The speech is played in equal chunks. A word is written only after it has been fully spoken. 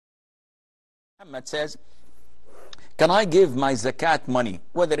Muhammad says, can I give my zakat money,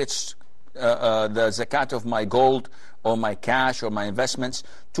 whether it's the zakat of my gold or my cash or my investments,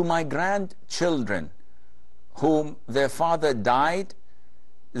 to my grandchildren whom their father died?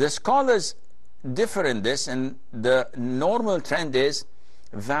 The scholars differ in this, and the normal trend is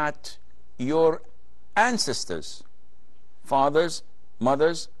that your ancestors, fathers,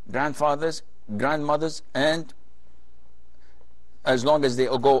 mothers, grandfathers, grandmothers, and as long as they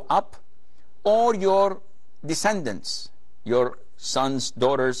go up, or your descendants, your sons,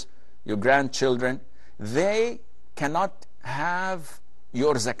 daughters, your grandchildren, they cannot have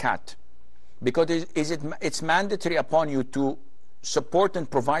your zakat, because it's mandatory upon you to support and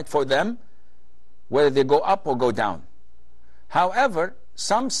provide for them, whether they go up or go down. However,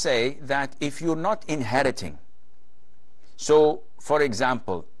 some say that if you're not inheriting, so for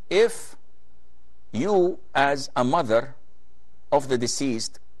example, if you as a mother of the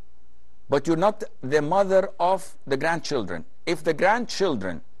deceased, but you're not the mother of the grandchildren, if the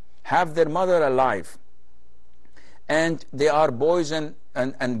grandchildren have their mother alive and they are boys and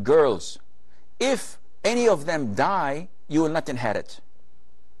girls, if any of them die, you will not inherit,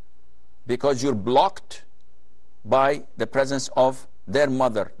 because you're blocked by the presence of their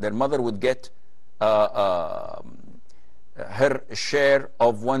mother. Their mother would get her share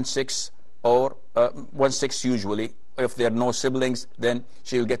of 1/6, or 1/6 usually. If there are no siblings, then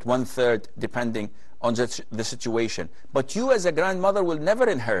she'll get 1/3, depending on the situation. But you as a grandmother will never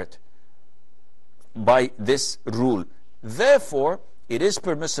inherit by this rule. Therefore, it is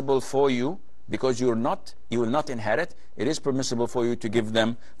permissible for you, because you will not inherit, it is permissible for you to give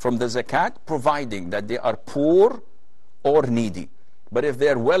them from the zakat, providing that they are poor or needy. But if they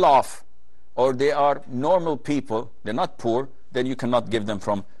are well off, or they are normal people, they're not poor, then you cannot give them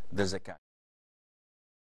from the zakat.